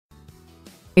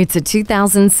It's a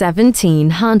 2017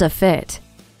 Honda Fit.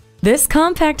 This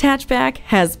compact hatchback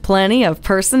has plenty of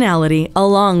personality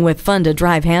along with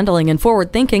fun-to-drive handling and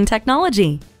forward-thinking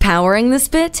technology. Powering this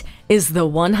Fit is the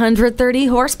 130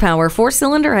 horsepower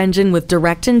 4-cylinder engine with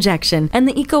direct injection, and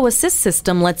the Eco Assist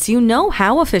system lets you know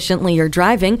how efficiently you're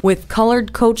driving with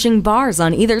colored coaching bars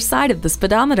on either side of the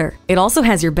speedometer. It also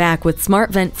has your back with smart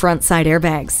vent front side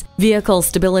airbags, vehicle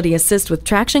stability assist with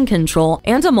traction control,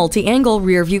 and a multi-angle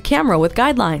rear view camera with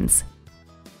guidelines.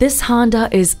 This Honda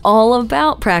is all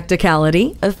about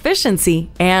practicality, efficiency,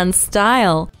 and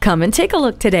style. Come and take a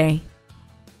look today.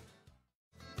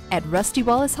 At Rusty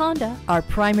Wallis Honda, our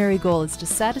primary goal is to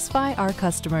satisfy our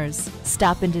customers.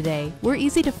 Stop in today. We're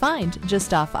easy to find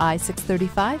just off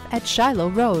I-635 at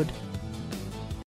Shiloh Road.